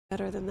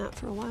better than that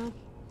for a while.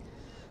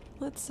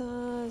 Let's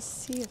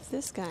see if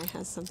this guy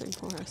has something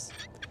for us.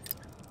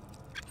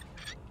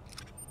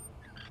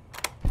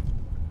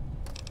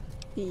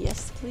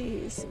 Yes,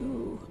 please.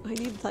 Ooh, I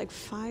need like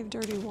 5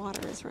 dirty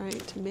waters,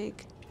 right, to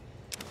make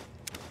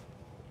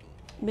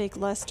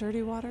less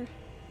dirty water?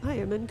 I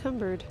am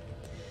encumbered.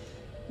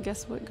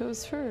 Guess what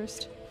goes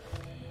first?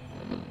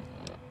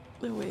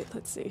 Oh wait,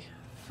 let's see.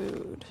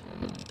 Food.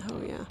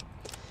 Oh yeah.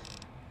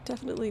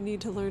 Definitely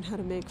need to learn how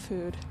to make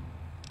food.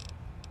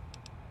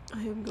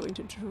 I am going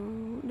to draw...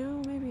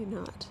 No, maybe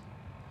not.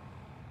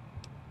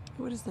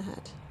 What is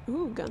that?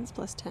 Ooh, guns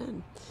plus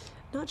 10.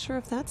 Not sure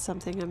if that's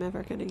something I'm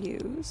ever going to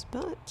use,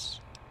 but...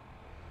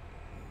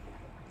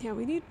 Yeah,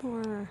 we need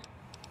more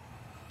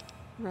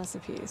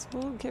recipes.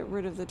 We'll get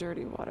rid of the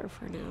dirty water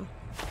for now.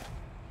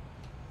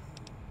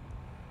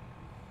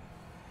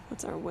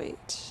 What's our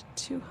weight?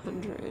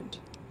 200.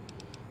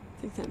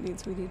 I think that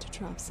means we need to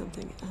drop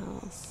something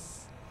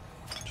else.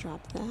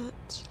 Drop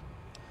that.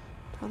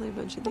 Probably a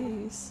bunch of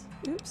these.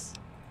 Oops.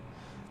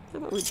 How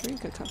about we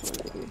drink a couple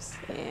of these?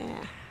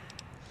 Yeah.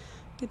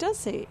 It does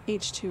say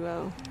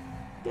H2O.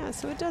 Yeah,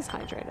 so it does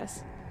hydrate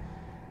us.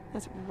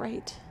 That's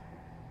right.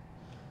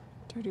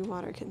 Dirty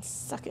water can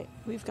suck it.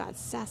 We've got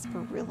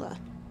sarsaparilla.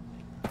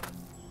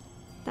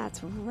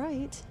 That's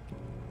right.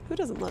 Who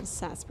doesn't love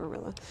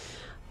sarsaparilla?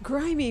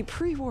 Grimy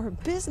pre-war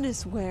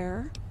business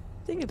wear.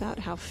 Think about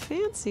how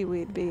fancy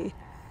we'd be.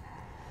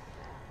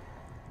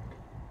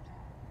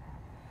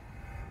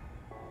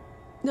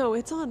 No,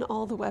 it's on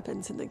all the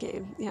weapons in the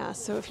game. Yeah,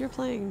 so if you're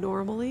playing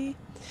normally,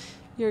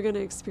 you're going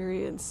to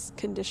experience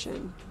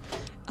condition.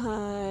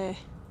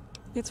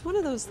 It's one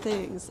of those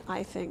things,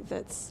 I think,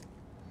 that's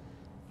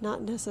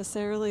not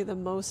necessarily the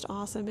most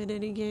awesome in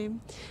any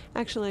game.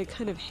 Actually, I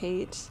kind of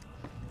hate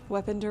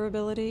weapon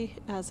durability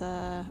as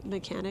a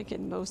mechanic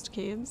in most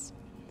games.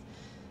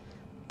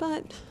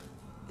 But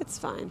it's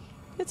fine.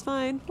 It's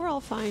fine. We're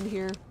all fine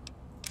here.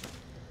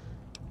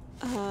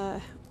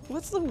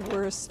 What's the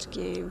worst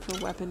game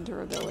for weapon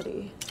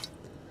durability?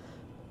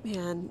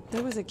 Man,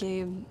 there was a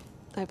game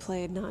I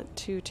played not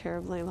too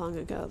terribly long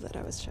ago that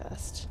I was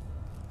just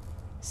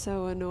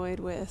so annoyed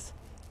with.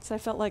 So I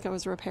felt like I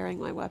was repairing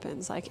my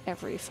weapons like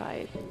every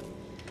fight.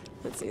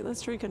 Let's see,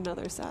 let's drink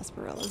another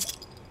sarsaparilla.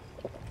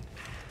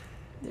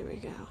 There we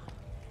go.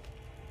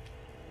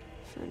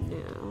 For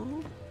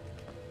now.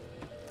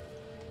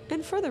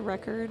 And for the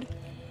record,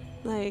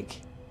 like,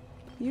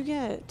 you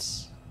get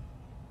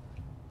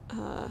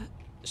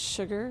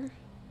sugar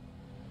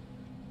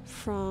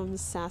from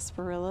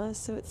sarsaparilla,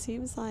 so it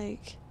seems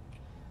like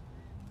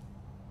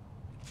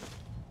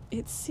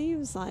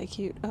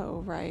you...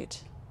 Oh,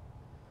 right.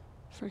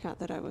 Forgot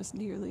that I was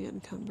nearly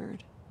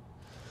encumbered.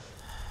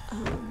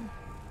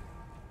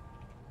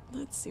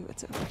 Let's see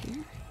what's over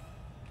here.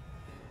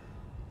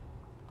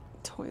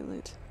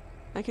 Toilet.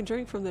 I can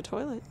drink from the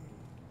toilet.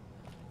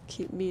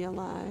 Keep me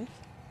alive.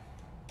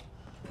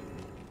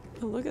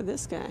 Oh, look at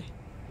this guy.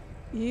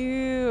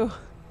 You!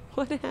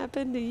 What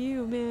happened to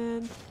you,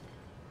 man?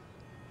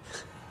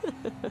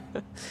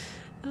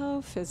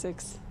 Oh,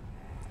 physics.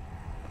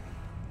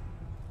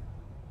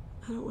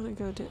 I don't want to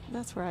go to...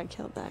 That's where I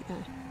killed that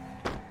guy.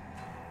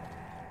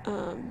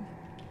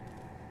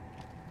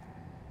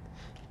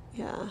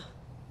 Yeah.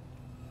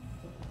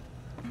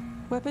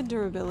 Weapon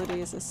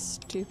durability is a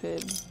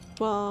stupid...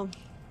 Well,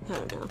 I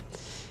don't know.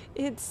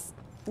 It's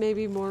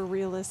maybe more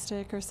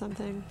realistic or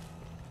something.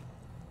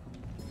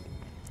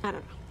 I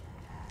don't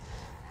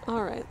know.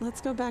 Alright,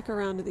 let's go back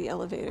around to the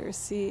elevator,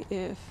 see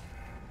if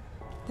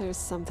there's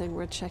something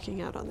worth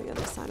checking out on the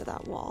other side of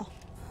that wall.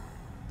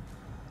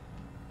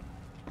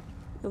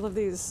 I love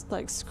these,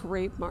 like,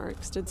 scrape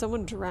marks. Did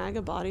someone drag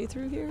a body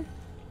through here?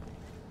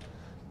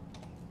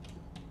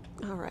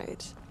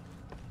 Alright.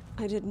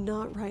 I did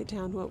not write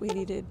down what we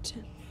needed to...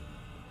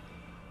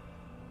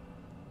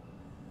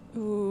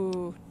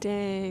 Ooh,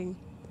 dang.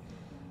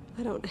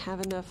 I don't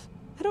have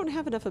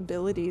enough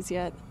abilities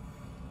yet.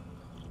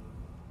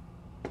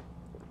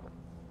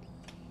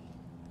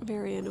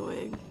 Very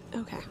annoying.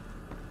 Okay.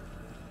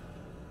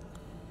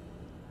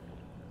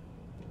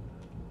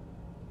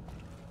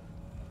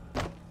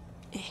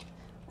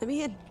 Let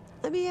me in.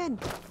 Let me in.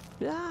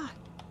 Ah,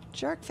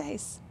 jerk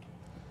face.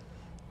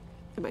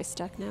 Am I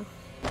stuck now?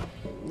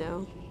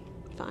 No.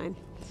 Fine.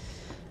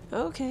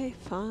 Okay,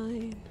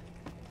 fine.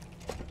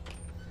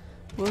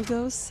 We'll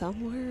go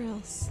somewhere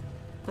else.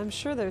 I'm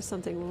sure there's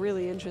something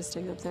really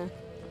interesting up there.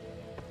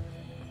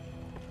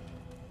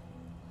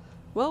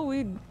 Well,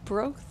 we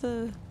broke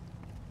the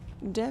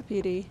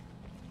deputy,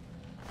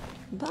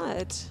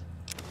 but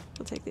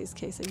I'll take these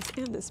casings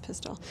and this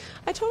pistol.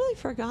 I totally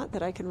forgot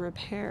that I can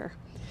repair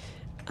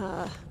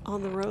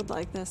on the road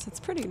like this. It's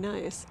pretty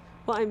nice.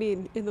 Well, I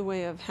mean, in the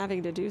way of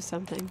having to do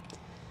something.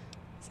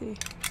 See?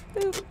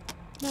 Boop.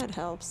 That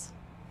helps.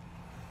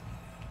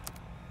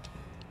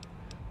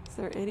 Is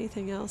there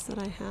anything else that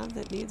I have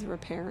that needs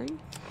repairing?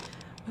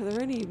 Are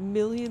there any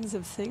millions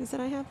of things that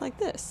I have like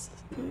this?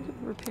 I can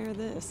repair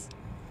this.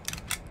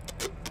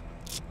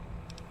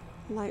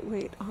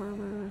 Lightweight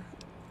armor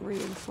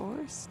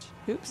reinforced.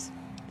 Oops.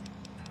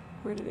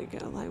 Where did it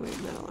go?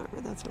 Lightweight metal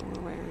armor. That's what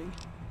we're wearing.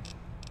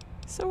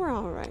 So we're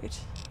all right.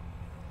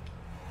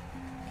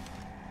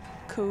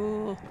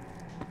 Cool.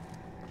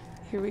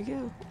 Here we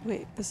go.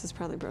 Wait, this is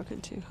probably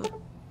broken too, huh?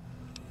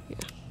 Yeah.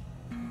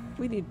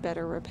 We need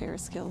better repair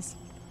skills.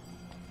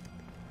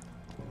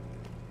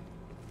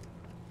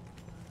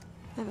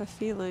 I have a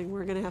feeling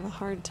we're gonna have a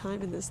hard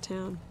time in this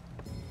town.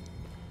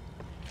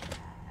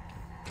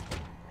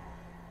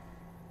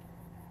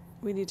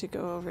 We need to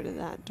go over to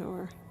that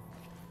door.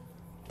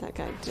 That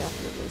guy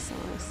definitely saw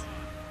us.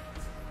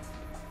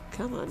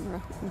 Come on,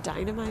 bro.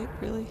 Dynamite?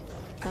 Really?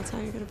 That's how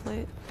you're gonna play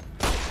it?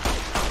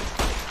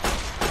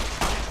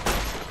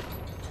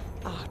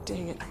 Oh,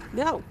 dang it.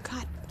 No!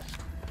 God!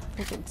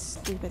 Freaking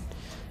stupid.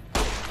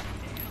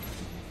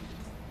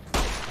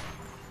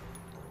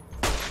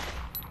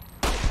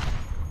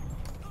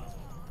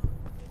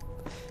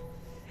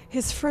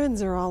 His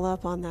friends are all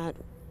up on that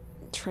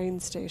train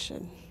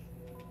station.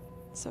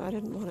 So I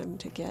didn't want him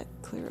to get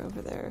clear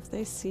over there. If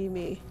they see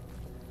me,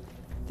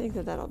 I think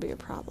that that'll be a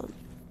problem.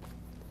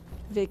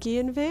 Vicky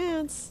and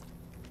Vance.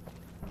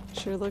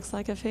 Sure looks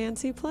like a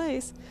fancy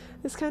place.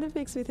 This kind of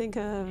makes me think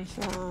of,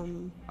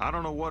 I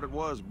don't know what it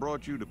was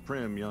brought you to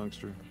Primm,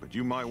 youngster, but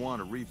you might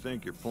want to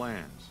rethink your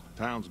plans.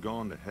 Town's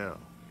gone to hell.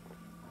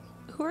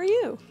 Who are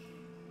you?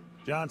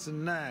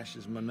 Johnson Nash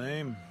is my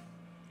name.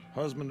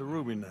 Husband to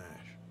Ruby Nash.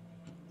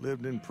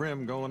 Lived in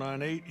Primm going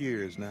on 8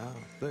 years now,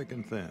 thick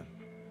and thin.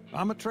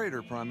 I'm a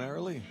trader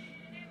primarily,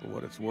 for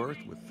what it's worth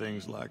with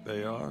things like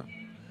they are.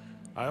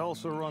 I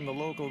also run the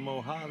local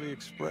Mojave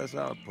Express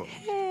outpost.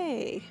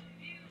 Hey,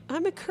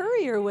 I'm a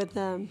courier with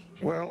them.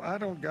 Well, I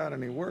don't got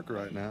any work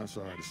right now,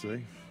 sorry to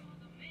say.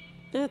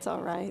 That's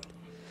all right.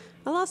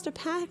 I lost a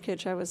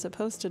package I was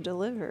supposed to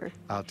deliver.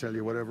 I'll tell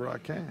you whatever I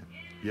can.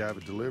 You have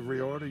a delivery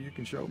order you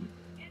can show me?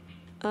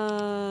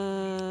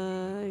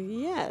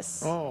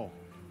 Yes. Oh,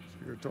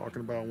 so you're talking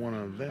about one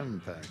of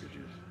them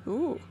packages.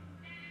 Ooh.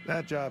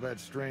 That job had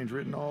Strange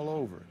written all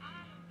over it,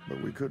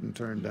 but we couldn't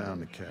turn down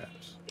the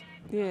caps.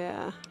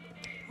 Yeah.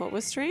 What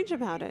was strange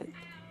about it?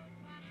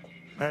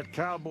 That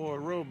cowboy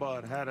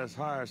robot had us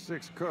hire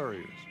 6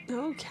 couriers.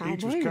 Oh, cowboy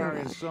Each was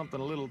carrying robot.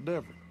 something a little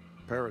different.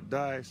 Pair of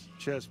dice,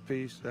 chess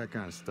piece, that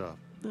kind of stuff.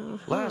 Uh-huh.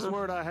 Last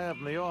word I have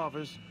in the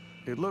office,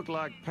 it looked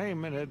like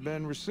payment had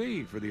been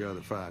received for the other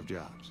 5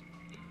 jobs.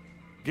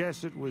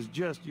 Guess it was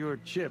just your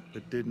chip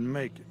that didn't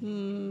make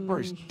it.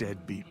 First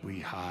deadbeat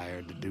we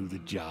hired to do the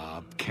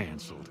job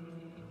canceled.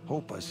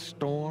 Hope a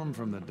storm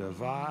from the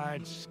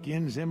divide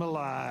skins him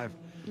alive.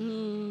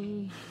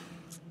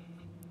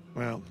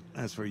 Well,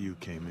 that's where you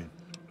came in.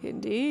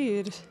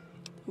 Indeed.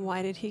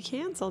 Why did he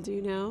cancel, do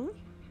you know?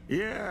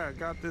 Yeah, I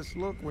got this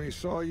look when he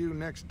saw you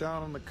next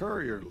down on the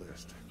courier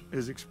list.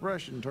 His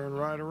expression turned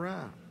right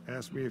around.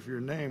 Asked me if your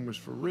name was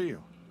for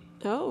real.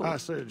 Oh. I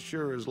said,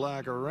 sure as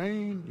like a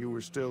rain, you were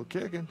still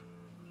kicking.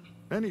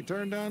 Then he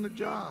turned down the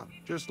job,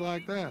 just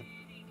like that.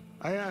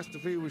 I asked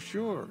if he was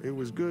sure it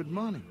was good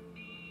money.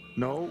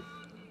 No,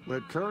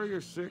 let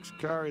Courier 6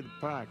 carry the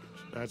package.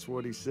 That's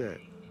what he said.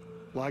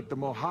 Like the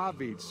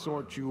Mojave'd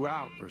sort you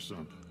out or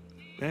something.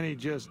 Then he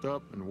just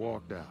up and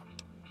walked out.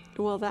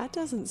 Well, that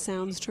doesn't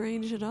sound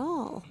strange at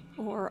all,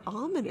 or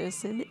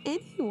ominous in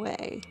any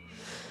way.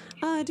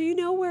 Do you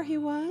know where he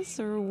was,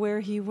 or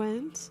where he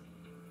went?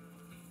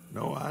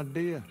 No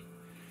idea.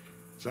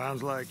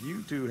 Sounds like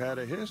you two had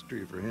a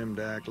history for him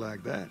to act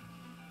like that.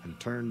 And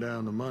turn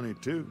down the money,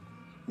 too.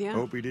 Yeah.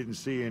 Hope he didn't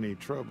see any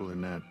trouble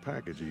in that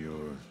package of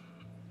yours.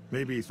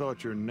 Maybe he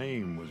thought your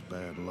name was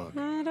bad luck.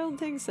 I don't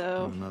think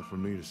so. Well, not for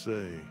me to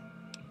say.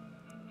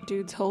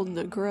 Dude's holding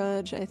a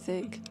grudge, I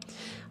think.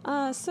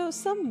 So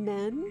some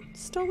men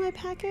stole my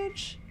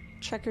package?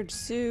 Checkered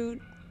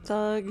suit,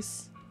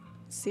 thugs.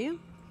 See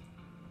him?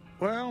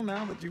 Well,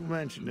 now that you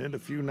mention it, a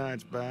few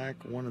nights back,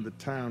 one of the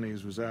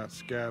townies was out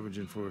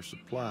scavenging for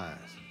supplies.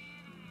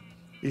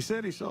 He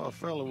said he saw a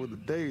fellow with a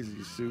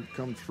daisy suit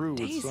come through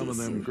with some of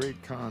them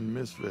Great Khan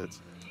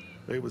misfits.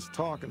 They was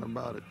talking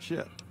about a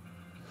chip.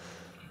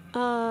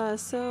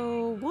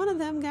 So one of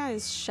them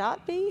guys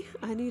shot me?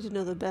 I need to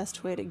know the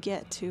best way to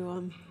get to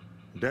him.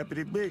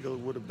 Deputy Beagle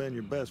would have been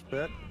your best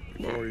bet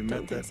before he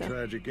met that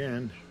tragic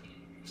end.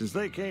 Since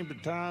they came to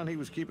town, he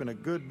was keeping a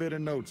good bit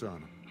of notes on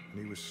him.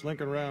 And he was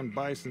slinking around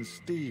Bison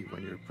Steve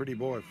when your pretty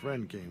boy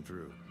friend came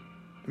through.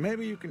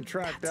 Maybe you can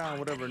track down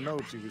whatever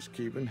notes he was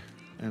keeping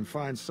and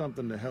find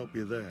something to help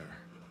you there.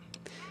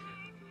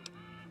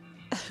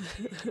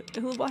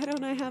 Why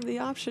don't I have the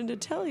option to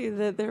tell you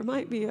that there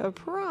might be a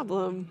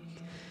problem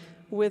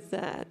with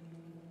that?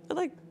 I'd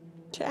like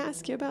to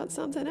ask you about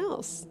something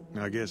else.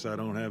 I guess I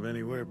don't have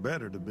anywhere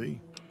better to be.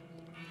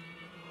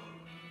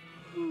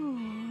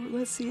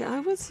 Let's see, I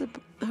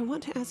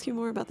want to ask you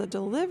more about the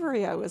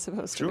delivery I was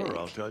supposed to make. Sure,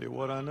 I'll tell you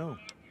what I know.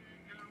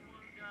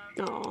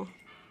 Aw.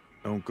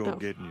 Don't go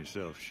getting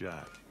yourself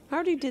shot. I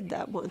already did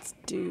that once,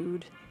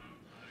 dude.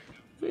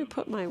 Let me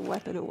put my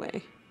weapon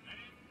away.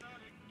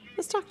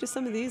 Let's talk to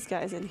some of these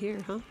guys in here,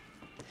 huh?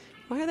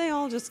 Why are they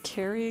all just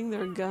carrying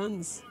their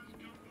guns?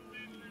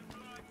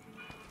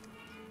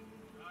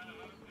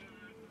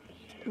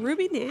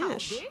 Ruby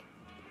Nash.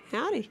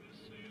 Howdy.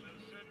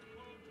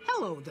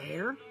 Hello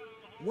there.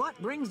 What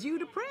brings you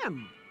to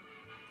Prim?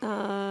 Who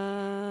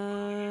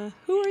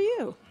are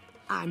you?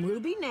 I'm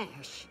Ruby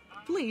Nash.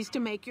 Pleased to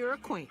make your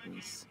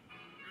acquaintance.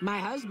 My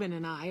husband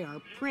and I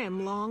are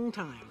Prim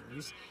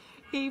long-timers.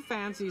 He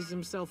fancies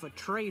himself a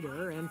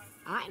trader, and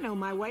I know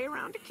my way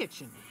around a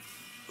kitchen.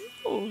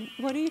 Oh,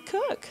 what do you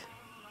cook?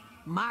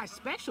 My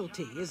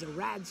specialty is a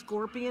rad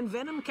scorpion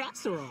venom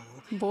casserole.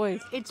 Boy,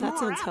 It's that more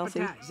sounds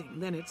healthy. appetizing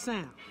than it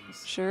sounds.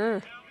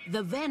 Sure.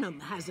 The venom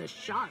has a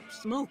sharp,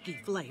 smoky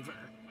flavor,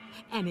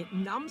 and it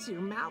numbs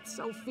your mouth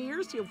so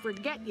fierce you'll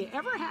forget you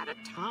ever had a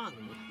tongue.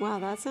 Wow,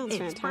 that sounds It's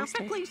fantastic.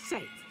 perfectly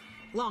safe,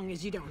 long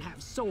as you don't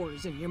have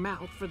sores in your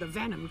mouth for the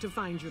venom to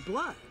find your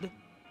blood.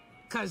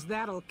 'Cause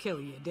that'll kill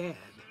you dead.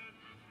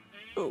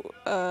 Oh,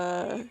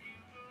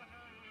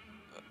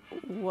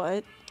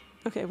 what?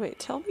 Okay, wait,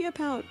 tell me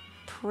about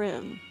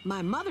Prim.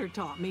 My mother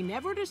taught me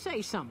never to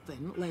say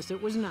something unless it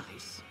was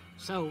nice.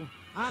 So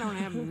I don't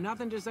have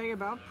nothing to say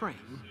about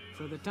Prim,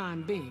 for the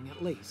time being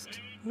at least.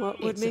 What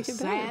would make It's a it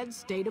better? sad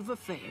state of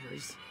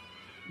affairs.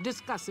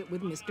 Discuss it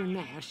with Mr.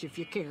 Nash if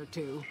you care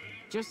to.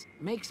 Just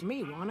makes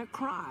me want to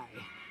cry.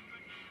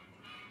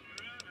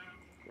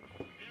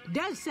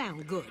 Does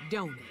sound good,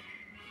 don't it?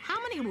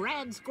 How many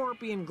rad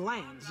scorpion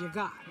glands you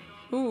got?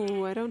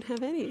 Ooh, I don't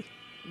have any.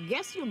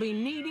 Guess you'll be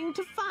needing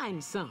to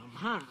find some,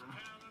 huh?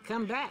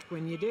 Come back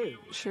when you do.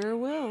 Sure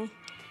will.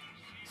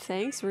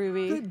 Thanks,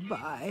 Ruby.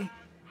 Goodbye.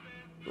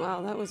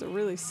 Wow, that was a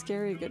really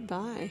scary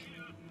goodbye.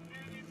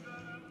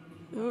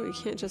 Oh, you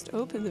can't just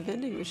open the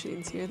vending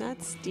machines here.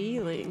 That's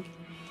stealing.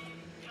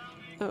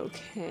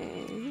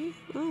 Okay.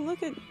 Oh,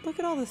 look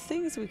at all the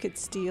things we could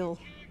steal.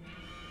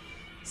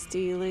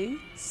 Stealing.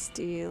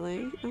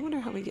 I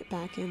wonder how we get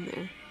back in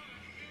there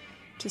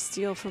to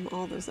steal from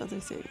all those other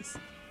things.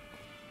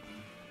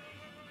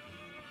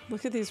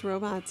 Look at these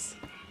robots.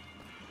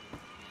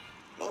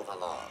 Move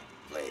along,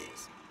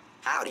 please.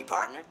 Howdy,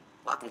 partner.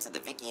 Welcome to the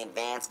Vicky and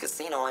Vance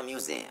Casino and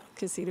Museum.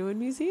 Casino and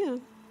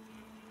museum.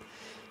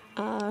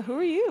 Who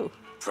are you?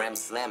 Prim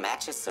Slim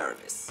at your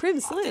service. Prim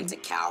Slim.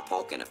 Authentic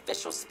cowpoke and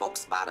official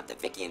spokespot of the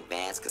Vicky and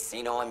Vance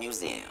Casino and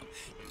Museum.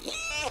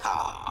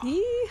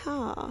 Yeehaw!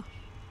 Yeehaw.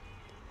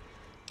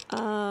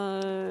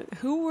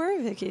 Who were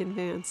Vicky and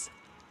Vance?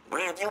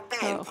 Where have you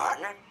been, Oh.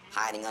 partner?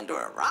 Hiding under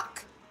a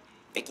rock?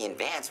 Vicky and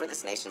Vance were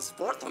this nation's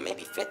fourth or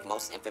maybe fifth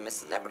most infamous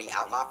celebrity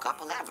outlaw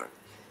couple ever.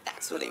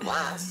 That's who they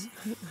was.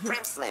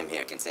 Prim Slim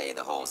here can tell you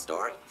the whole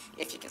story,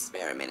 if you can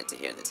spare a minute to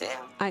hear the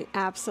tale. I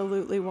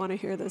absolutely want to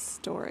hear this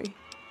story.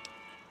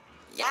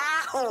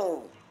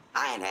 Yahoo!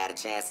 I ain't had a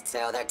chance to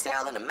tell their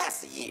tale in a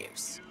mess of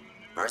years.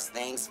 First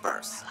things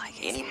first, I like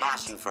his any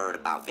boss you've heard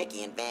about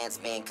Vicky and Vance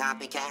being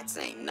copycats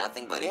ain't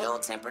nothing but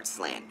ill-tempered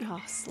slander.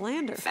 Oh,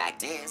 slander.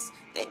 Fact is,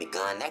 they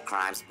begun their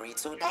crime spree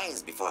 2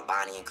 days before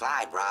Bonnie and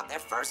Clyde robbed their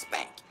first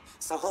bank.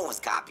 So who was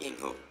copying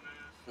who?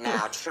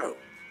 Now, true,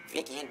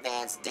 Vicky and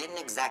Vance didn't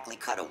exactly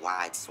cut a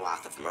wide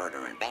swath of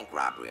murder and bank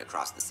robbery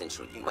across the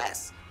central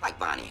U.S. like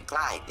Bonnie and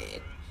Clyde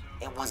did.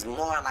 It was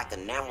more like a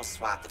narrow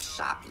swath of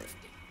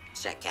shoplifting,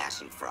 check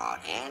cashing fraud,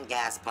 and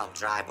gas pump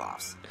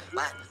drive-offs.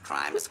 But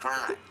crime is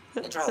crime.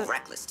 They drove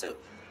reckless, too.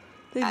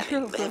 They Having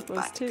drove lived by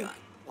reckless, the too. gun,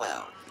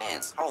 well,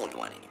 Vance owned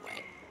one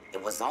anyway.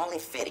 It was only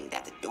fitting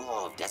that the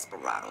duo of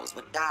desperados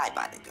would die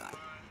by the gun.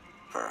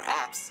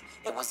 Perhaps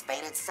it was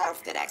fate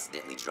itself that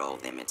accidentally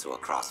drove them into a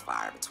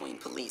crossfire between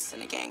police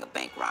and a gang of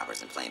bank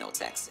robbers in Plano,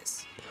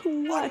 Texas. Or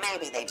What?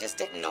 maybe they just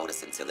didn't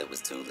notice until it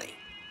was too late.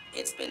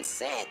 It's been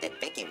said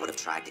that Vicky would have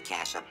tried to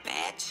cash a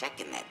bad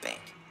check in that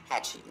bank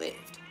had she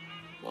lived.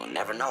 We'll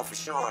never know for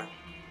sure.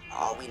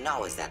 All we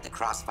know is that the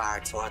crossfire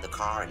tore the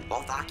car and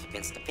both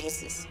occupants to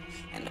pieces,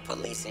 and the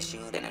police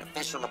issued an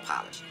official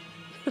apology.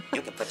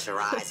 You can put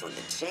your eyes on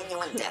the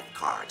genuine death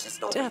car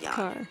just over Death yonder.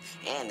 car.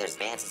 And there's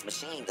Vance's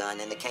machine gun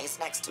in the case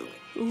next to it.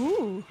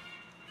 Ooh.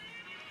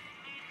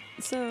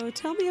 So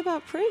tell me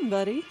about Prim,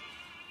 buddy.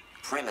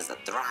 Prim is a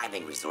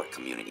thriving resort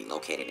community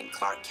located in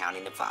Clark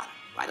County, Nevada,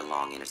 right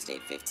along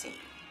Interstate 15.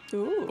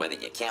 Ooh. Whether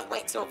you can't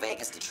wait till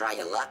Vegas to try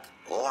your luck,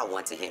 or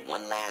want to hit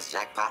one last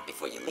jackpot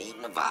before you leave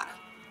Nevada,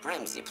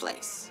 Prim's your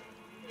place.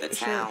 The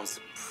Sure. town's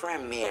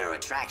premier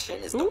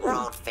attraction is the Ooh.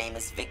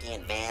 world-famous Vicky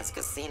and Vance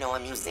Casino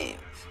and Museum.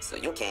 So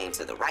you came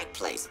to the right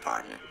place,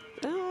 partner.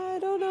 I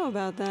don't know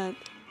about that.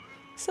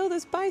 So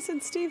there's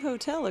Bison Steve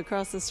Hotel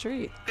across the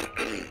street.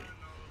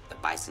 The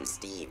Bison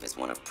Steve is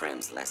one of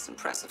Prim's less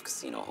impressive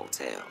casino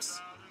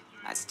hotels.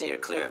 I'd steer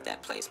clear of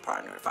that place,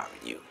 partner, if I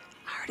were you.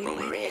 I already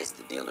Rumor went. is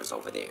the dealers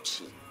over there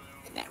cheap,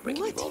 and that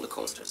rickety What? roller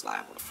coaster is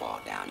liable to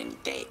fall down any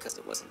day because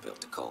it wasn't built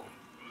to code.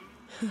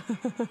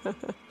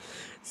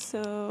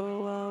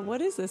 So, what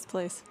is this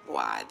place?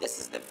 Why, this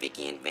is the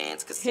Vicky and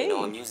Vance Casino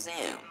Hey. and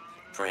Museum,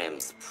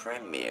 Prim's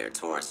premier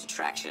tourist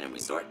attraction and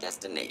resort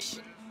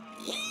destination.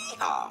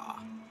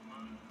 Yeehaw!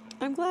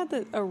 I'm glad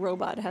that a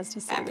robot has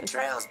to say Happy this.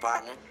 trails,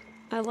 partner.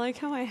 I like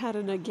how I had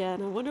it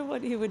again. I wonder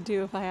what he would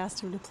do if I asked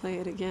him to play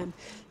it again.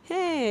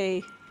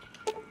 Hey!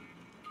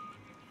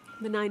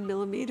 The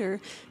 9mm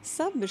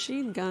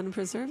submachine gun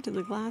preserved in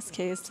the glass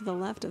case to the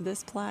left of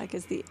this plaque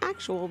is the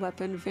actual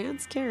weapon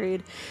Vance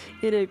carried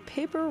in a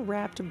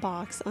paper-wrapped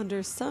box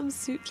under some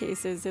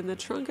suitcases in the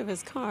trunk of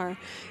his car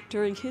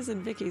during his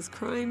and Vicky's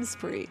crime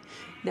spree.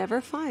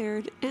 Never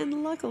fired,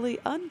 and luckily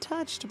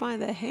untouched by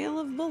the hail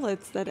of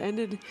bullets that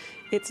ended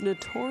its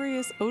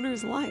notorious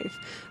owner's life,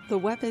 the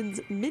weapon's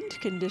mint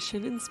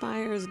condition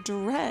inspires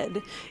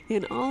dread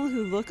in all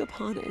who look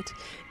upon it.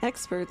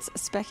 Experts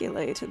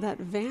speculate that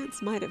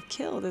Vance might have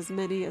killed as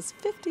many as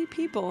 50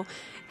 people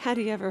had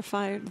he ever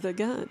fired the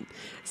gun,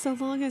 so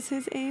long as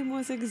his aim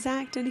was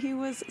exact and he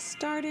was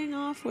starting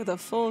off with a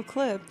full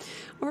clip,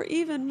 or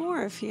even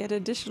more if he had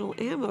additional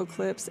ammo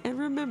clips and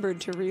remembered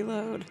to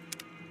reload.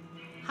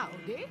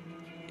 Howdy.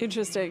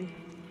 Interesting.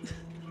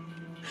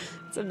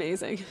 It's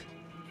amazing.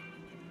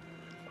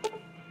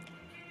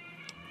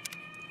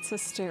 It's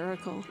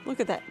hysterical. Look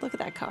at that. Look at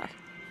that car.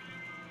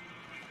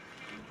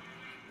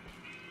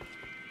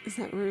 Is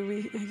that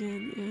Ruby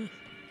again?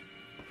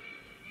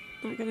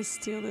 Yeah. Not gonna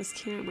steal this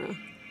camera.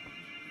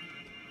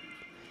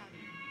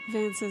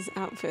 Vance's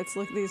outfits.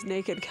 Look at these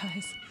naked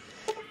guys.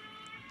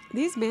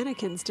 These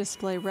mannequins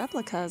display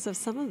replicas of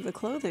some of the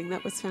clothing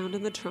that was found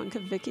in the trunk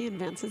of Vicky and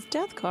Vance's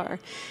death car.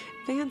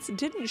 Vance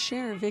didn't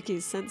share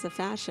Vicky's sense of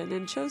fashion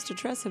and chose to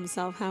dress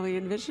himself how he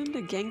envisioned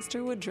a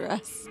gangster would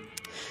dress.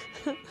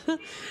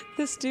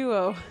 This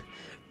duo,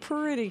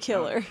 pretty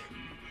killer.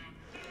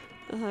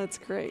 Oh, that's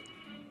great.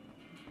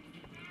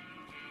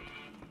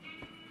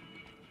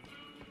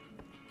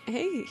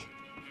 Hey,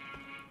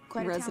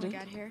 Quite resident. a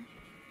town we got here.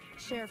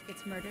 Sheriff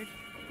gets murdered,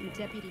 and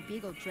Deputy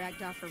Beagle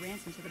dragged off for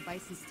ransom to the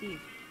Bison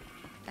Steve.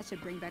 That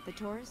should bring back the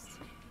tourists.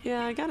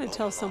 Yeah, I gotta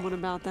tell someone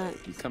about that.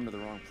 You come to the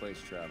wrong place,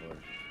 traveler.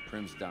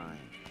 Prim's dying.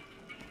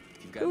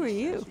 You've got Who are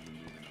any you? sense of the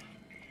movement.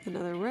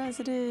 Another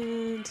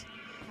resident.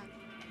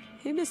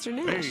 Hey, Mr.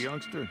 Nash. Hey,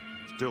 youngster.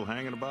 Still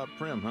hanging about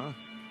Prim, huh?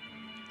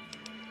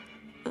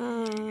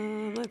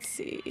 Let's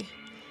see.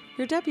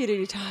 Your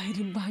deputy died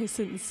in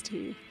Bison,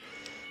 Steve.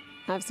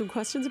 I have some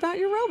questions about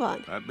your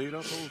robot. That beat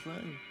up whole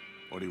thing?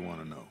 What do you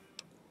want to know?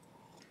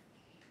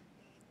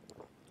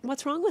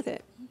 What's wrong with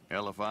it?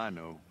 Hell if I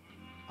know.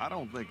 I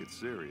don't think it's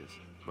serious,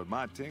 but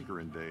my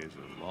tinkering days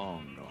are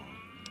long gone.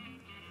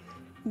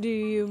 Do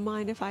you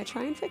mind if I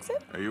try and fix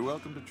it? Are you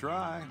welcome to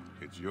try?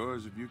 It's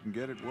yours if you can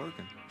get it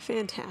working. If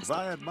Fantastic.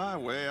 I had my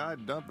way,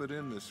 I'd dump it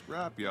in the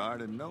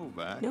scrapyard in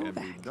Novak and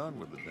be Novak. done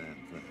with the damn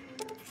thing.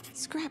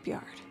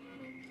 Scrapyard.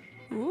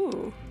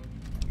 Ooh.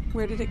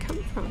 Where did it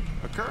come from?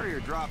 A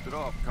courier dropped it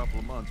off a couple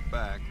of months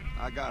back.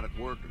 I got it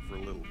working for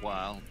a little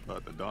while,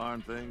 but the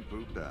darn thing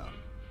pooped out.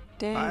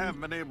 Dang. I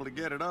haven't been able to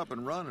get it up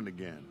and running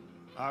again.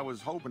 I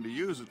was hoping to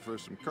use it for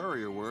some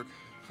courier work,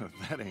 but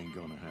that ain't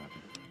gonna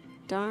happen.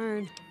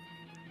 Darn.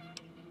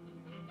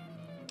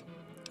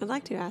 I'd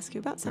like to ask you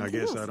about something I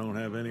guess else. I don't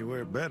have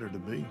anywhere better to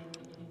be.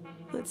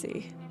 Let's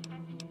see.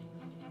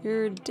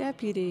 Your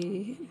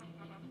deputy.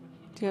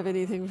 Do you have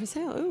anything for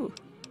sale? Ooh.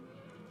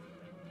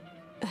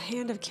 A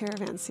hand of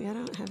caravan. See, I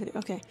don't have any.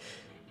 Okay.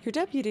 Your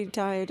deputy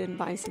died in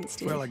Bison,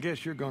 Steve. Well, I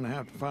guess you're gonna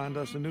have to find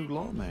us a new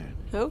lawman.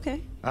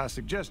 Okay. I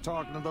suggest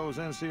talking to those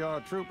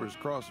NCR troopers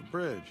across the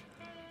bridge.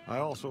 I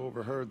also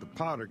overheard the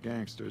Potter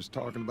gangsters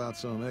talking about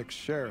some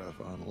ex-sheriff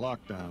on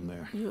lockdown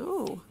there.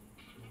 Oh.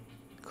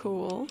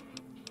 Cool.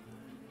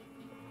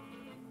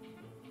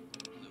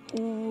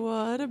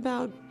 What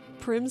about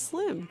Prim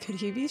Slim? Could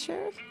he be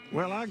sheriff?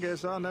 Well, I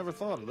guess I never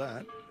thought of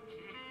that.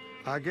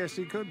 I guess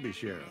he could be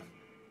sheriff.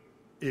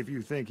 If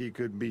you think he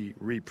could be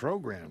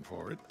reprogrammed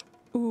for it.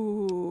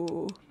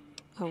 Ooh.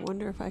 I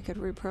wonder if I could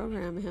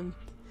reprogram him.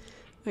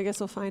 I guess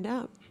we'll find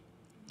out.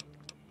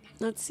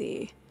 Let's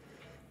see.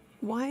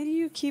 Why do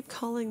you keep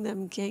calling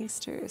them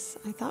gangsters?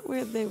 I thought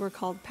they were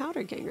called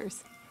powder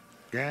gangers.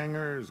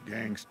 Gangers,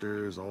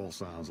 gangsters, all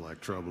sounds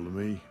like trouble to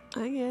me.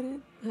 I get it.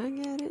 I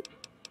get it.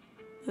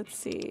 Let's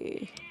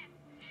see.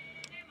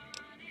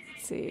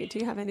 Let's see. Do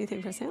you have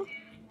anything for sale?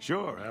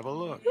 Sure, have a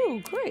look. Ooh,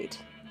 great.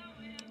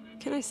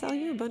 Can I sell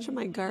you a bunch of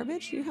my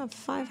garbage? You have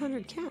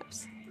 500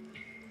 caps.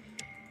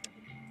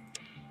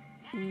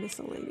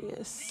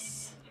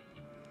 Miscellaneous.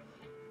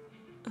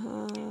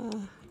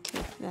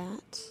 Take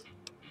that.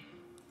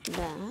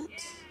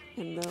 That.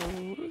 And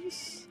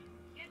those.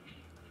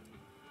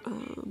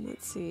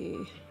 Let's see.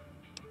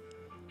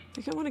 I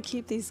think I want to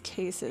keep these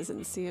cases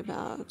and see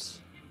about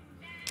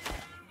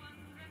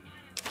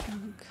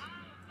junk,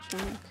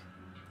 junk,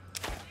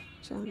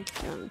 junk,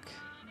 junk.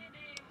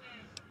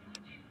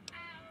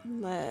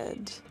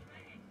 Lead.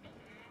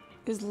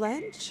 Is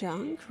lead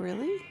junk,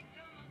 really?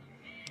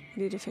 I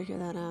need to figure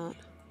that out.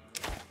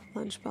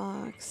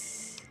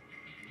 Lunchbox.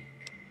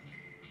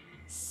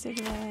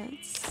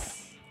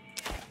 Cigarettes.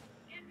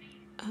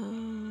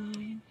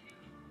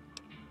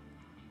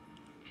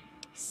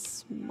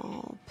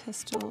 Small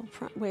pistol.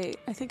 Wait,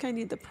 I think I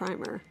need the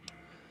primer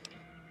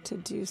to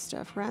do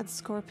stuff. Rad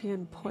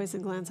scorpion,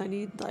 poison glands. I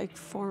need like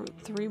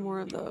 3 more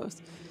of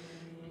those.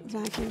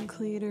 Vacuum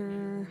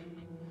cleaner.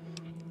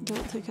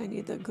 Don't think I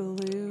need the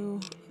glue.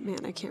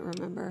 Man, I can't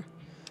remember.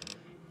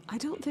 I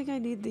don't think I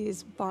need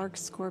these bark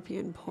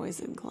scorpion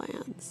poison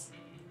glands.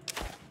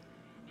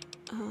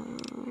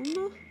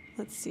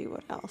 Let's see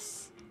what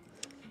else.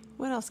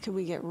 What else can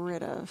we get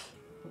rid of?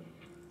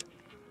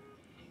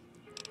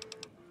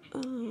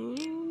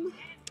 We'll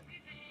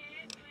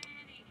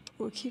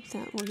keep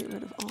that. We'll get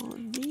rid of all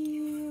of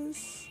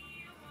these.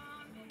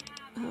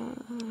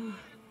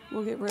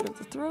 We'll get rid of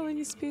the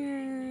throwing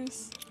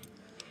spears.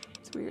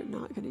 So we are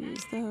not going to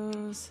use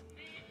those.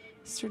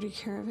 Sturdy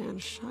caravan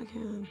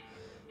shotgun.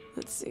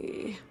 Let's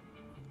see.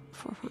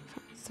 4.5,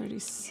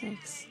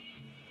 36.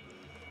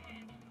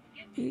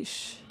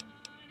 Eesh.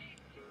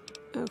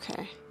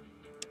 Okay.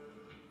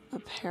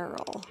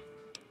 Apparel.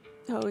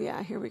 Oh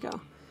yeah, here we go.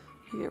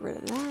 We get rid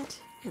of that,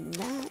 and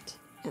that,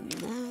 and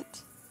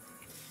that,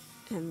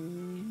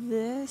 and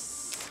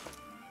this,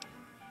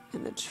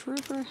 and the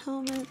trooper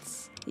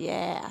helmets.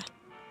 Yeah.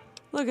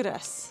 Look at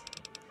us.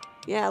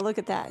 Yeah, look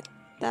at that.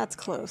 That's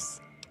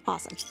close.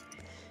 Awesome.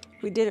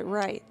 We did it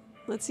right.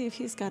 Let's see if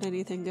he's got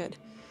anything good.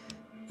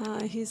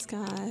 He's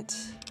got,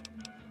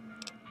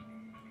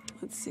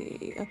 let's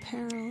see,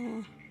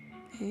 apparel,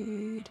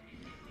 aid.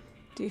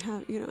 Do you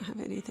have, you don't have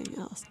anything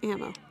else.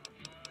 Ammo.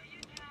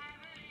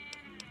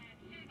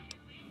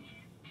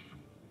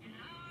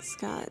 It's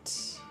got,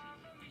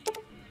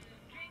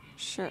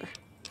 sure.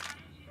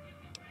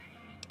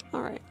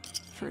 All right,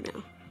 for now.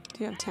 Do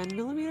you have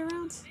 10mm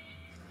rounds?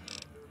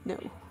 No.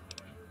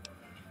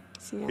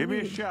 See, Give me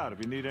a shout if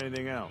you need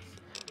anything else.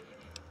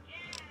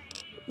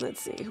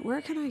 Let's see.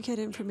 Where can I get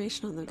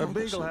information on the guy? A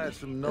Beagle had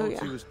some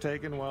notes he was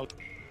taking while...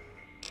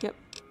 Yep.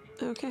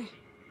 Okay.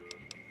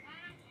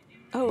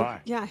 Oh,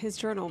 Bye. yeah, his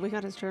journal. We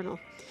got his journal.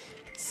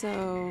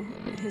 So,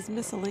 his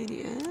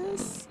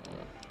miscellaneous,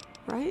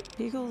 right?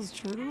 Beagle's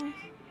journal?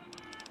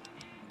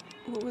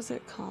 What was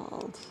it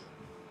called?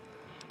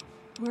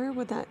 Where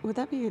would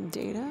that be in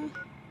data?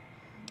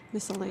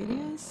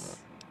 Miscellaneous?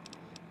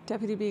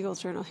 Deputy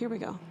Beagle's journal. Here we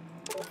go.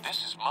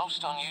 This is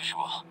most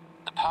unusual.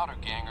 The Powder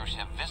Gangers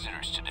have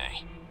visitors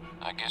today.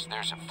 I guess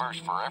there's a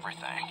first for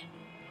everything.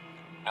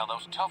 Now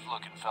those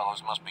tough-looking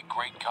fellows must be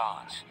great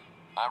cons.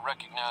 I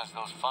recognize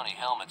those funny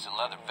helmets and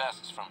leather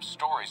vests from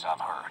stories I've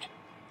heard.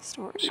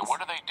 Stories? So what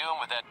are they doing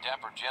with that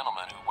dapper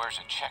gentleman who wears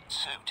a checked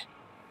suit?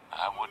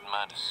 I wouldn't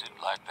mind a suit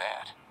like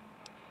that.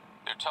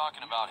 They're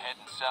talking about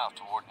heading south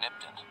toward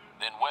Nipton,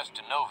 then west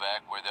to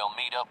Novak where they'll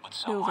meet up with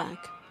someone.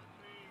 Novak.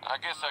 I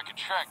guess I could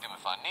track them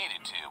if I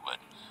needed to, but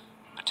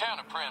the town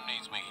of Primm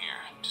needs me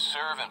here to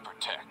serve and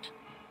protect.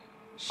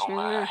 Sure. Oh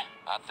my,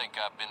 I think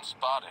I've been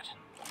spotted.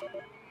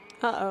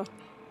 Uh-oh.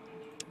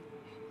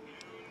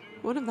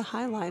 One of the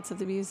highlights of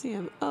the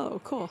museum. Oh,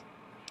 cool.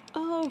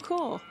 Oh,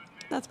 cool.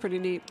 That's pretty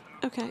neat.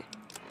 Okay.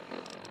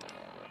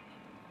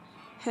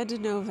 Head to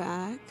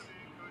Novak.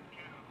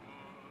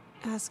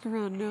 Ask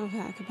around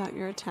Novak about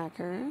your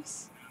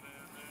attackers.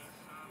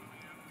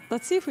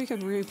 Let's see if we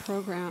can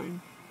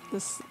reprogram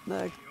this.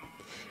 I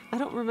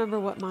don't remember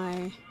what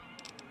my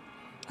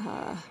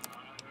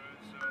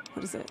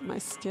what is it? My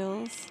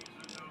skills?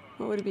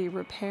 What would it be?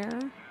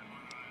 Repair?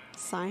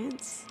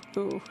 Science?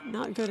 Ooh,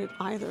 not good at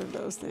either of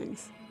those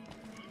things.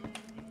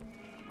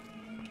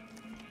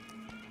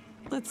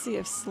 Let's see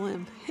if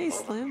Slim. Hey,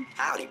 Slim.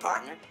 Howdy,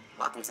 partner.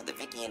 Welcome to the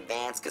Vicky and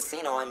Vance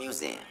Casino and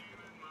Museum.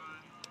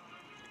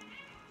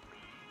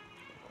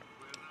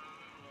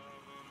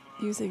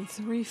 Using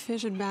 3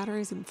 fission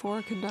batteries and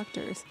 4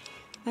 conductors.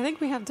 I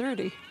think we have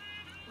 30.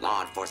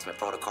 Law enforcement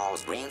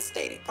protocols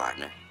reinstated,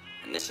 partner.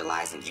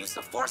 Initializing use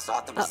of force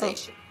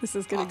authorization. Uh-oh. This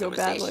is gonna go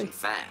badly. Authorization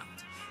found.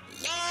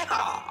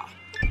 Yeah!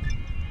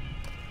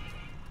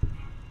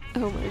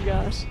 Oh my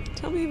gosh.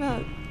 Tell me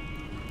about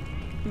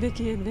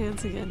Vicky and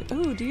Vance again.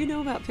 Oh, do you know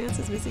about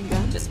Vance's missing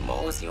gun? Just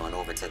mosey on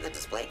over to the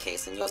display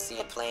case and you'll see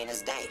it plain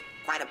as day.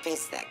 Quite a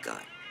piece, that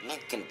gun.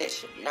 Mint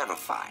condition, never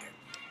fired.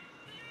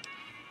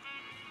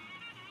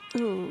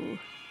 Ooh.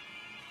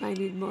 I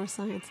need more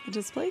science. The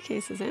display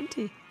case is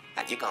empty.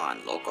 Have you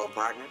gone local,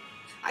 partner?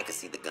 I can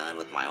see the gun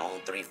with my own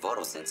 3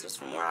 photo sensors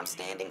from where I'm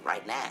standing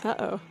right now.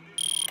 Uh-oh.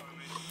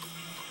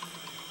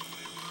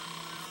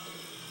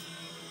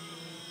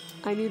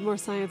 I need more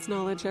science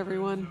knowledge,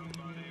 everyone.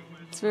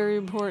 It's very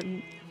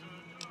important.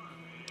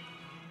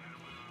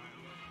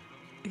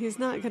 He's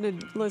not gonna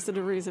listen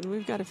to reason.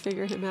 We've got to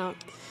figure him out.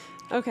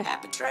 Okay.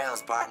 Happy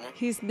trails, partner.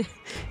 He's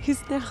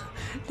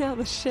now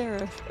the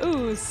sheriff.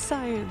 Ooh,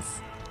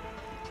 science.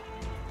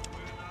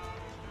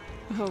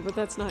 Oh, but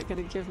that's not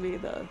gonna give me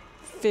the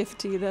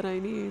 50 that I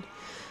need.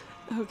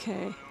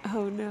 Okay.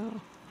 Oh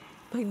no.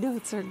 My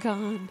notes are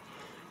gone.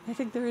 I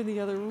think they're in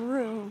the other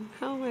room.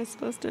 How am I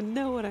supposed to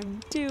know what I'm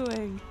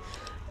doing?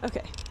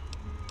 Okay.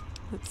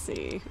 Let's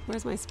see.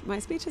 Where's my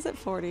speech is at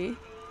 40.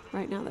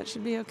 Right now that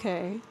should be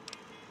okay.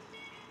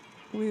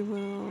 We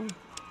will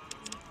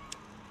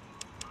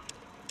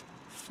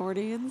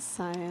 40 in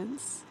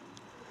science.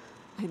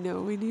 I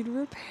know we need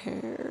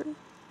repair.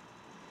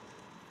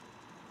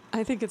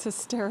 I think it's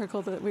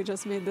hysterical that we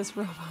just made this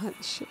robot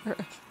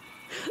sheriff.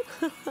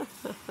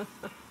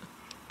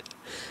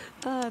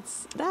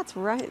 That's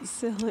right,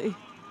 silly.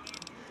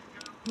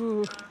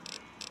 Ooh.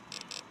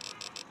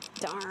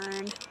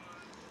 Darn.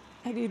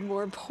 I need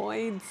more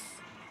points.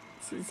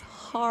 This is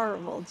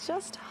horrible.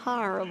 Just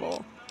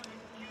horrible.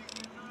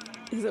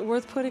 Is it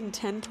worth putting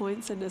 10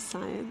 points into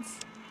science?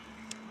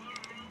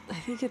 I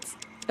think it's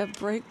a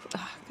break.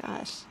 Oh,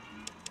 gosh.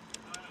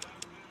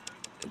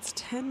 It's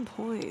 10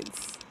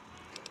 points.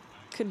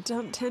 Could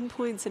dump 10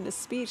 points into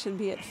speech and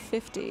be at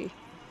 50.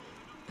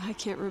 I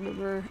can't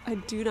remember. I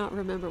do not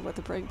remember what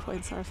the break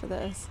points are for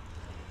this.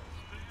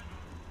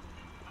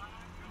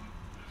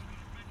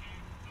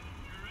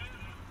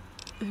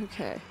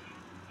 Okay.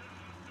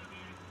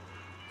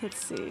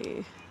 Let's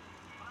see.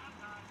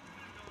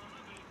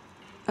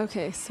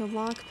 Okay, so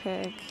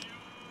lockpick.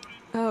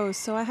 Oh,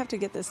 so I have to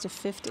get this to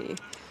 50.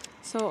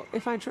 So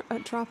if I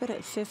drop it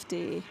at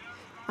 50,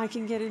 I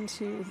can get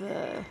into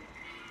the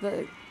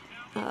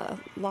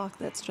lock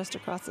that's just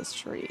across the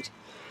street.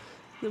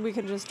 Then we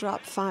can just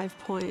drop 5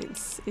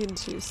 points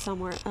into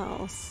somewhere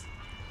else.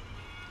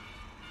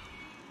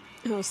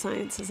 Oh,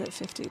 science is at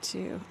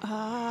 52.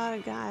 Ah,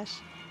 gosh.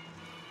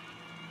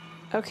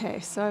 Okay,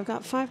 so I've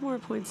got 5 more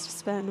points to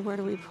spend. Where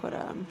do we put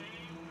them?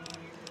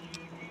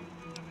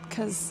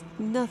 Because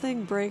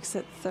nothing breaks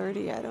at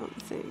 30, I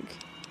don't think.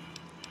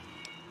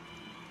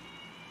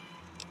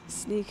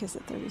 Sneak is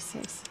at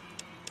 36.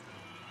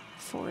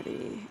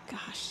 40.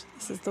 Gosh,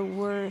 this is the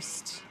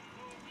worst.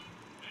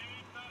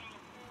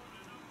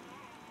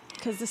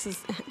 Because this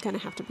is going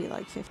to have to be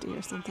like 50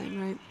 or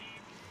something, right?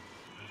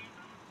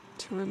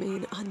 To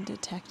remain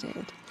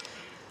undetected.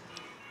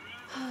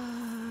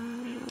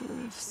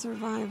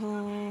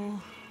 Survival.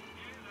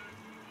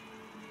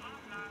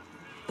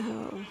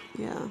 Oh,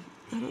 yeah.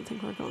 I don't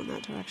think we're going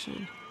that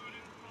direction.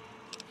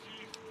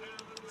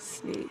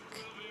 Sneak.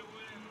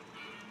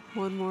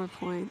 1 more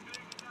point.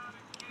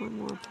 1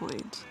 more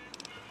point.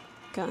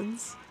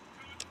 Guns.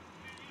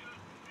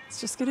 It's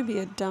just going to be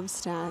a dump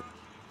stat.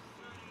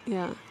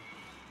 Yeah.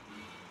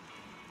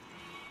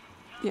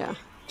 Yeah.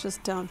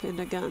 Just dump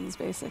into guns,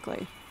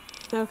 basically.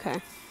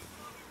 Okay.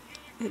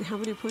 And how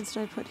many points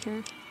did I put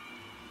here?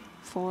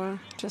 4,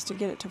 just to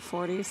get it to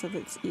 40 so that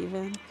it's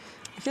even.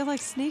 I feel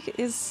like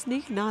is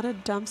sneak not a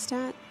dump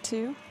stat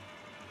too?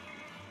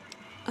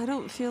 I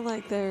don't feel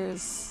like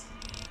there's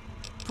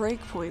break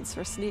points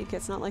for sneak.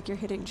 It's not like you're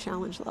hitting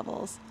challenge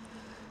levels.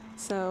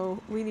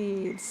 So we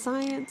need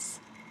science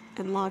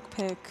and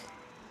lockpick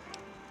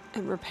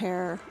and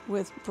repair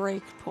with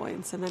break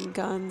points, and then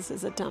guns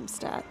is a dump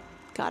stat.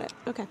 Got it.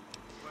 Okay.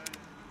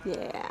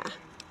 Yeah.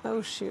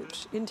 Oh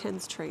shoot.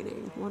 Intense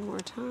training. 1 more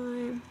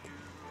time.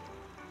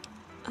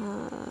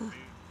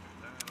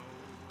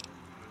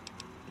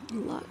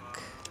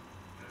 Luck.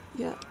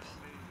 Yep.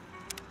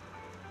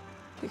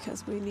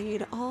 Because we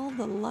need all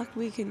the luck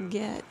we can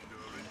get.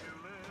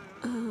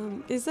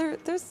 There's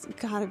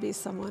gotta be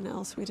someone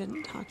else we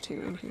didn't talk to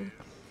in here.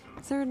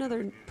 Is there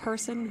another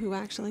person who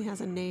actually has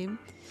a name?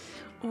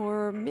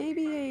 Or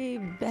maybe a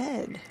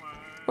bed?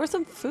 Or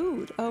some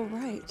food? Oh,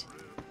 right.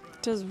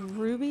 Does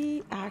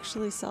Ruby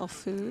actually sell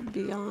food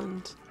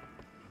beyond...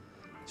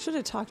 Should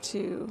have talked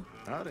to...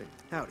 Howdy.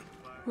 Howdy.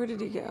 Where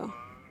did he go?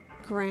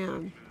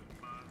 Graham.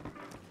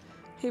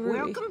 Hey,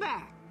 Ruby. Welcome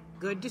back.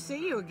 Good to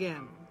see you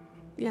again.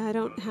 Yeah, I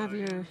don't have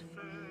your...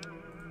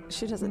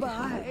 She doesn't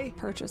have a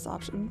purchase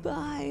option.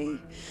 Bye.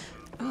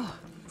 Oh,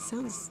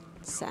 sounds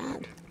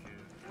sad.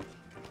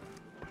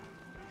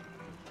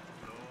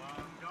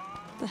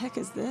 The heck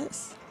is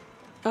this?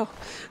 Oh,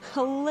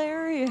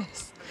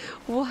 hilarious.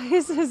 Why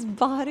is his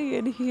body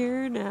in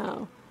here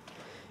now?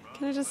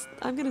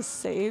 I'm gonna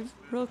save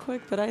real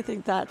quick, but I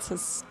think that's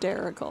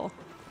hysterical.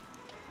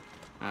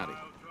 Howdy.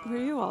 Where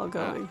are you all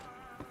going?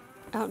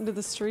 Out into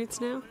the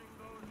streets now?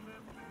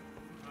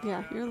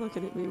 Yeah, you're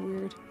looking at me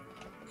weird.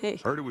 Hey.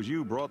 Heard it was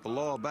you brought the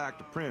law back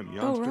to Prim,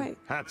 youngster. Oh, right.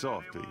 Hats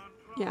off to you.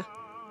 Yeah.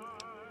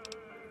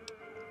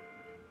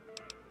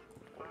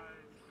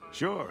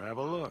 Sure, have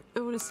a look.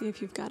 I want to see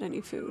if you've got any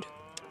food.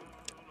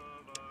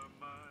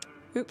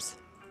 Oops.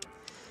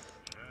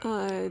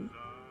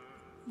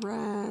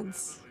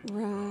 Rads.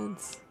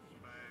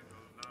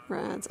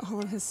 All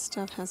of his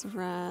stuff has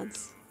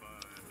rads.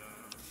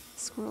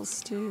 Squirrel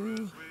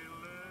stew.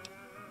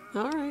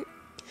 Alright.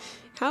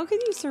 How can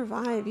you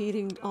survive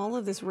eating all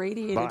of this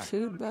radiated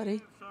food,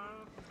 buddy?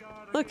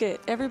 Look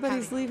it,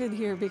 everybody's leaving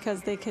here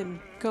because they can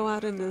go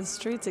out into the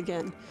streets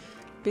again.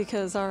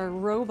 Because our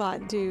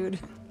robot dude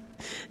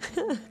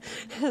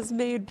has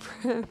made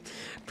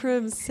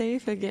Prim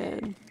safe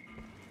again.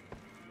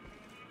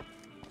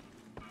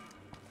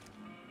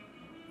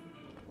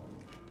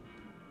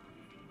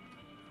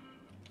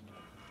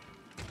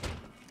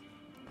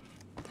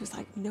 There's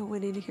like no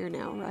one in here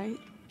now, right?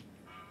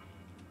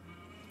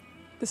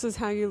 This is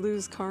how you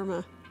lose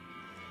karma.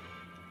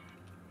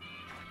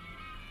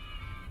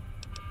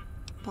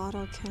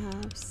 Bottle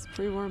caps,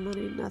 pre-war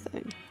money,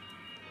 nothing.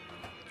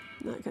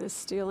 Not gonna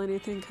steal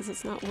anything because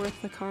it's not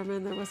worth the karma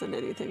and there wasn't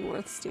anything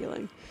worth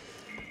stealing.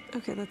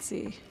 Okay, let's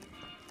see.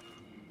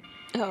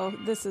 Oh,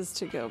 this is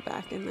to go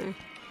back in there.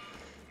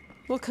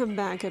 We'll come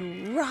back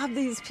and rob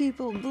these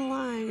people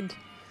blind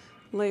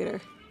later.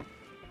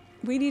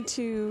 We need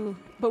to,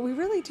 but we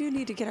really do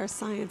need to get our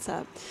science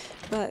up.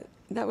 But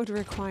that would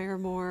require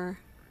more.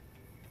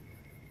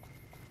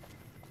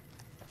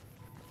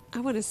 I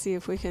want to see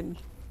if we can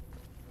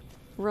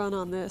run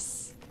on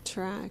this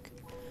track.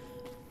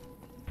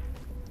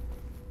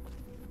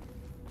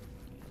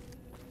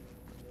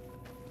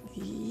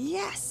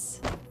 Yes!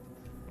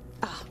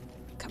 Oh,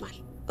 come on.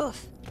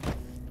 Oof.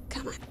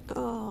 Come on.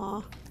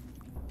 Oh.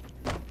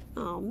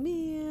 Oh,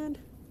 man.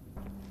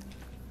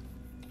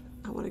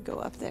 I want to go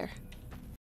up there.